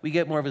what? We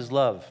get more of his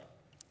love,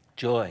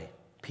 joy,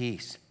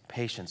 peace,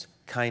 patience,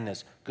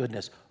 kindness,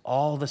 goodness,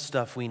 all the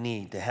stuff we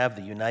need to have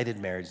the united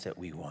marriage that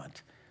we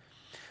want.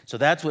 So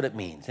that's what it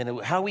means.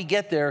 And how we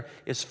get there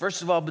is,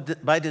 first of all,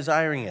 by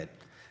desiring it.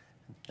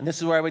 And this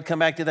is where I would come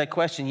back to that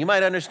question. You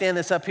might understand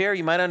this up here.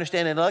 You might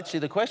understand it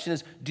intellectually. The question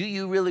is, do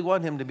you really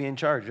want him to be in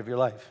charge of your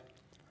life?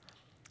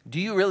 Do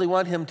you really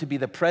want him to be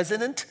the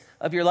president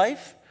of your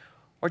life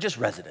or just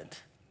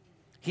resident?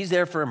 He's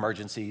there for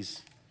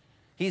emergencies.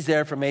 He's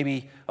there for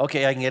maybe,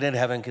 okay, I can get into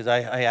heaven because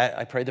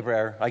I prayed the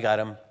prayer. I got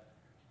him.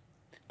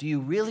 Do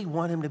you really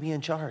want him to be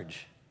in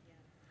charge?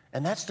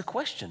 And that's the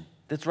question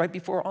that's right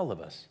before all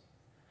of us.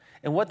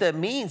 And what that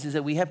means is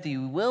that we have to be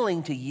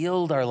willing to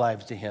yield our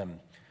lives to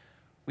him.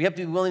 We have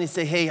to be willing to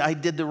say, hey, I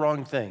did the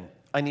wrong thing.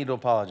 I need to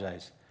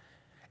apologize.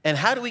 And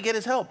how do we get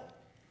his help?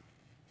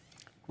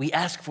 We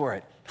ask for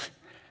it.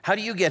 How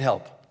do you get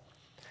help?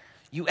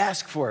 You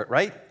ask for it,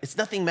 right? It's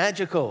nothing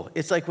magical.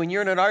 It's like when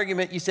you're in an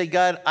argument, you say,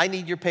 God, I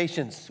need your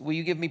patience. Will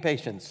you give me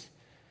patience?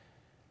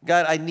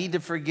 God, I need to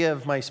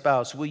forgive my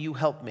spouse. Will you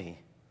help me?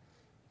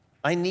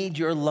 I need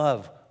your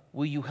love.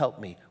 Will you help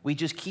me? We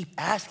just keep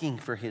asking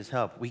for his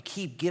help. We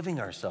keep giving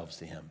ourselves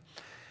to him.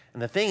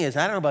 And the thing is,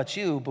 I don't know about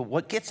you, but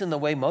what gets in the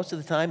way most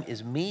of the time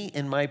is me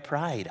and my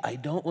pride. I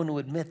don't want to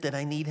admit that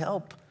I need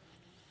help.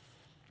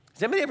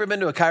 Has anybody ever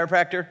been to a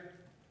chiropractor?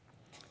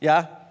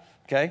 Yeah?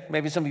 Okay.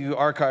 Maybe some of you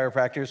are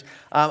chiropractors.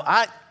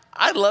 I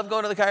love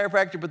going to the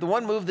chiropractor, but the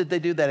one move that they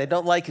do that I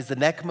don't like is the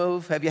neck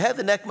move. Have you had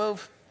the neck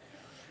move?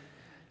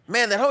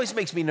 Man, that always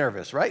makes me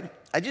nervous, right?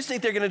 I just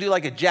think they're going to do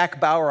like a Jack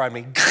Bauer on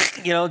me,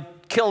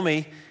 kill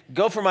me.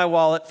 Go for my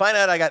wallet, find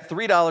out I got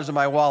 $3 in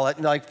my wallet,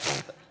 and like,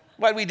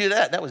 why'd we do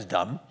that? That was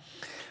dumb.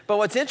 But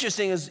what's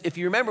interesting is if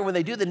you remember when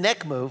they do the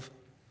neck move,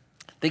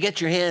 they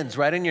get your hands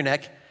right on your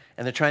neck,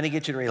 and they're trying to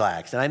get you to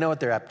relax. And I know what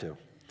they're up to.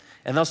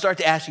 And they'll start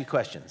to ask you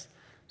questions.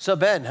 So,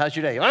 Ben, how's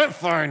your day? I'm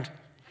fine.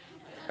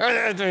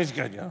 Everything's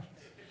good,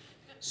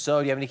 So,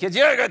 do you have any kids?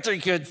 Yeah, I got 3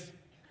 kids.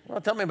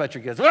 Well, tell me about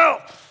your kids. Well,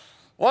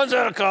 one's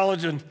out of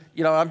college, and,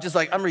 I'm just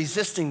like, I'm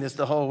resisting this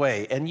the whole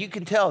way. And you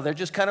can tell they're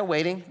just kind of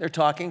waiting. They're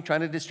talking, trying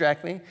to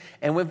distract me.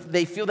 And when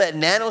they feel that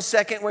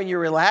nanosecond when you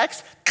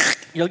relax,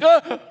 you're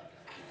like, oh.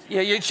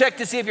 You check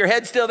to see if your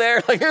head's still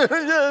there. Like,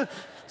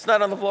 it's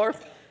not on the floor.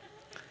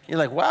 You're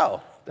like,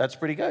 wow, that's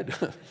pretty good.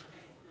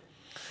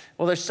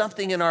 Well, there's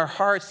something in our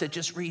hearts that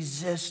just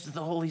resists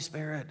the Holy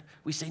Spirit.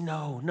 We say,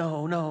 no,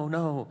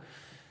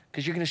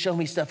 because you're going to show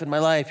me stuff in my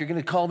life. You're going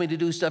to call me to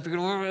do stuff.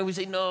 We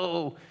say,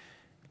 no.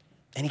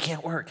 And he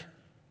can't work.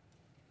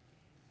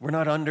 We're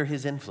not under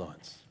his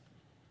influence.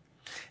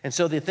 And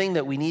so the thing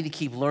that we need to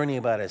keep learning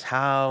about is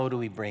how do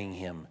we bring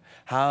him?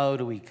 How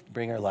do we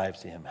bring our lives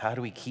to him? How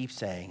do we keep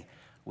saying,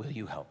 will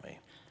you help me?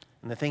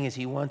 And the thing is,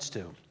 he wants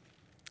to.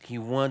 He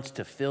wants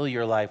to fill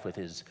your life with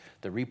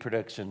the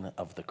reproduction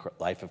of the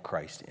life of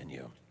Christ in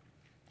you.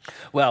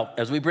 Well,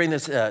 as we bring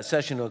this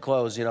session to a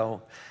close,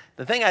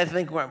 the thing I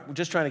think we're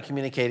just trying to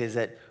communicate is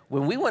that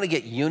when we want to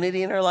get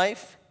unity in our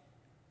life,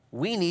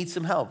 we need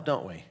some help,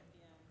 don't we?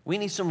 We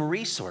need some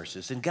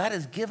resources, and God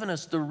has given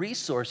us the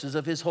resources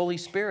of his Holy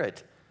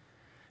Spirit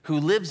who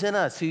lives in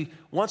us. He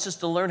wants us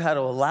to learn how to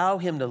allow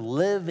him to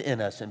live in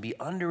us and be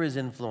under his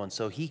influence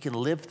so he can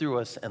live through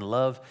us and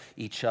love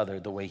each other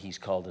the way he's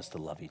called us to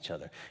love each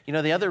other.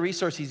 The other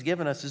resource he's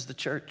given us is the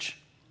church.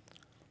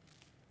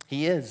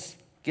 He is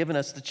given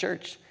us the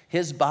church,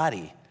 his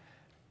body.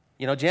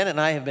 Janet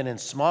and I have been in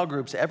small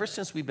groups ever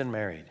since we've been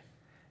married.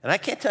 And I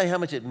can't tell you how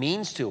much it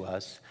means to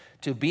us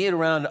to be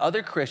around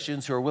other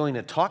Christians who are willing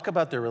to talk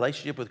about their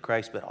relationship with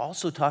Christ, but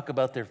also talk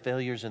about their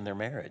failures in their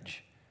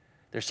marriage.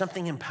 There's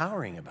something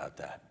empowering about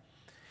that.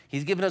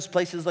 He's given us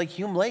places like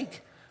Hume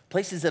Lake,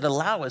 places that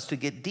allow us to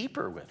get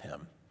deeper with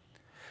him.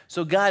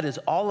 So God is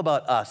all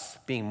about us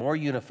being more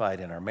unified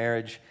in our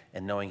marriage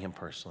and knowing him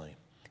personally.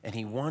 And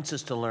he wants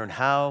us to learn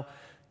how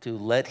to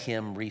let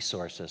him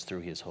resource us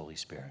through his Holy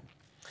Spirit.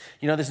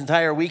 You know, this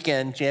entire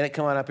weekend, Janet,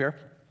 come on up here.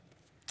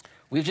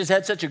 We've just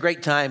had such a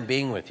great time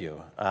being with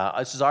you.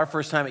 This is our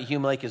first time at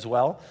Hume Lake as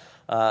well.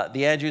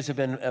 The Andrews have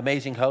been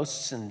amazing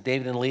hosts, and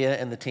David and Leah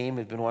and the team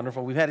have been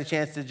wonderful. We've had a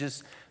chance to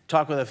just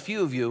talk with a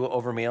few of you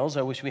over meals.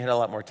 I wish we had a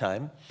lot more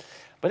time.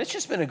 But it's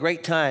just been a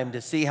great time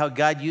to see how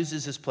God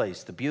uses this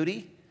place, the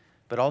beauty,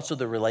 but also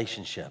the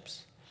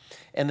relationships.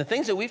 And the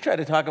things that we've tried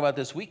to talk about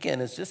this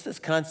weekend is just this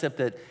concept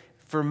that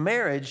for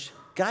marriage,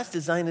 God's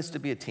designed us to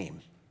be a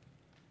team.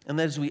 And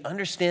that as we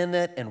understand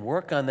that and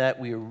work on that,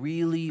 we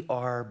really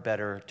are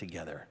better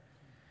together.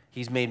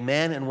 He's made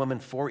man and woman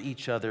for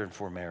each other and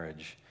for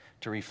marriage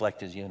to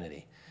reflect his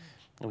unity.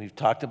 And we've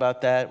talked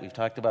about that. We've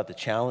talked about the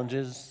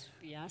challenges.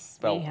 Yes,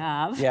 we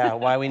have. Yeah,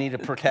 why we need to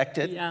protect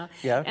it. Yeah.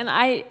 Yeah. And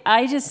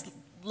I just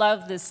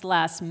love this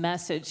last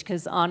message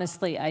because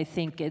honestly, I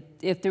think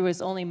if there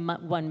was only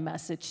one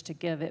message to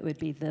give, it would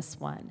be this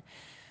one.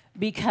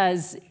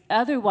 Because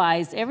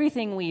otherwise,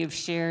 everything we have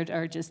shared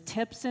are just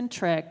tips and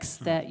tricks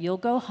that you'll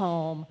go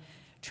home,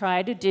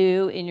 try to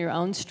do in your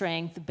own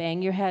strength,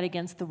 bang your head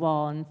against the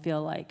wall and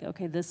feel like,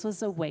 okay, this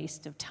was a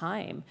waste of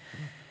time.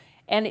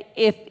 And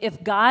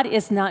if God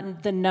is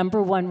not the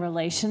number one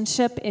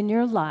relationship in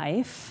your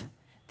life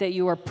that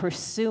you are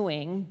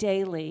pursuing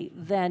daily,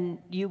 then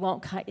you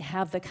won't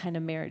have the kind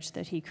of marriage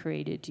that he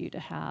created you to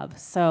have.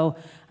 So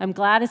I'm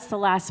glad it's the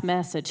last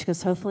message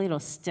because hopefully it'll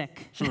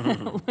stick.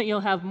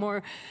 You'll have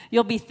more,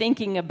 you'll be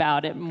thinking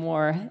about it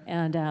more,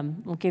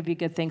 and we'll give you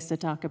good things to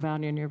talk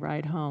about in your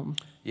ride home.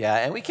 Yeah,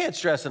 and we can't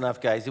stress enough,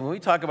 guys. And when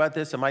we talk about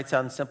this, it might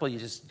sound simple. You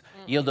just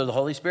yield to the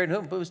Holy Spirit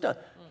and boom, it's done.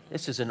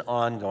 This is an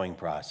ongoing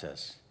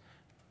process.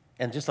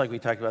 And just like we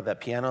talked about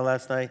that piano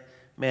last night,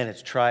 man,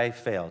 it's try,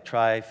 fail,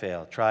 try,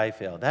 fail, try,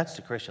 fail. That's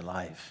the Christian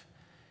life.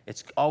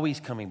 It's always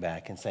coming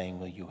back and saying,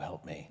 will you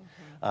help me?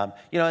 And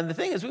the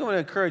thing is, we want to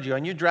encourage you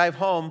on your drive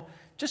home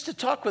just to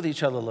talk with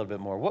each other a little bit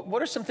more.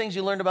 What are some things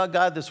you learned about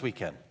God this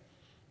weekend?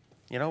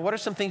 You know, what are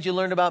some things you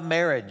learned about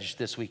marriage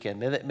this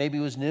weekend that maybe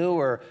was new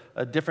or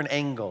a different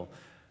angle?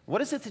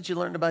 What is it that you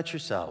learned about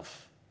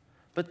yourself?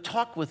 But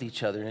talk with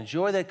each other and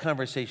enjoy that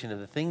conversation of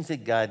the things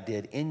that God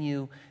did in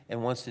you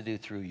and wants to do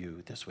through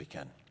you this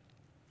weekend.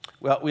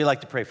 Well, we'd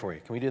like to pray for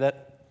you. Can we do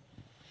that?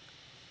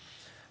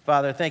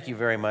 Father, thank you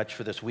very much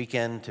for this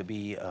weekend to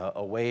be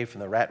away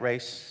from the rat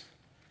race,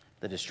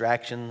 the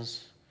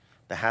distractions,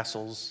 the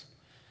hassles.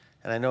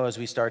 And I know as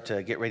we start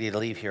to get ready to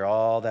leave here,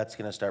 all that's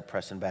going to start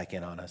pressing back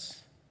in on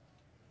us.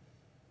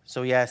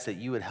 So we ask that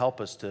you would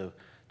help us to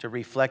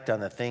reflect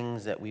on the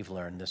things that we've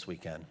learned this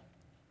weekend,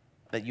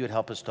 that you would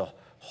help us to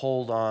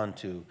hold on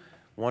to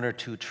one or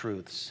two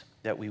truths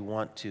that we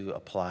want to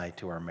apply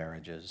to our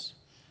marriages.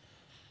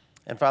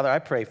 And Father, I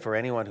pray for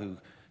anyone who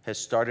has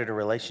started a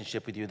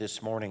relationship with you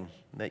this morning,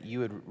 that you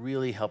would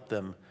really help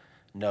them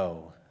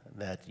know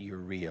that you're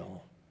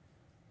real,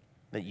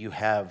 that you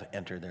have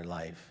entered their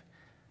life,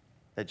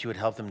 that you would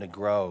help them to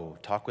grow,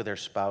 talk with their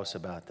spouse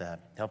about that,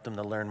 help them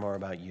to learn more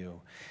about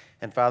you.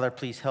 And Father,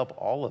 please help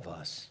all of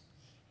us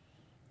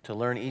to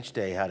learn each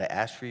day how to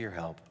ask for your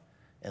help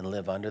and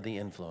live under the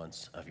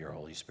influence of your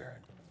Holy Spirit.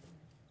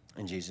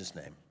 In Jesus'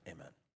 name, amen.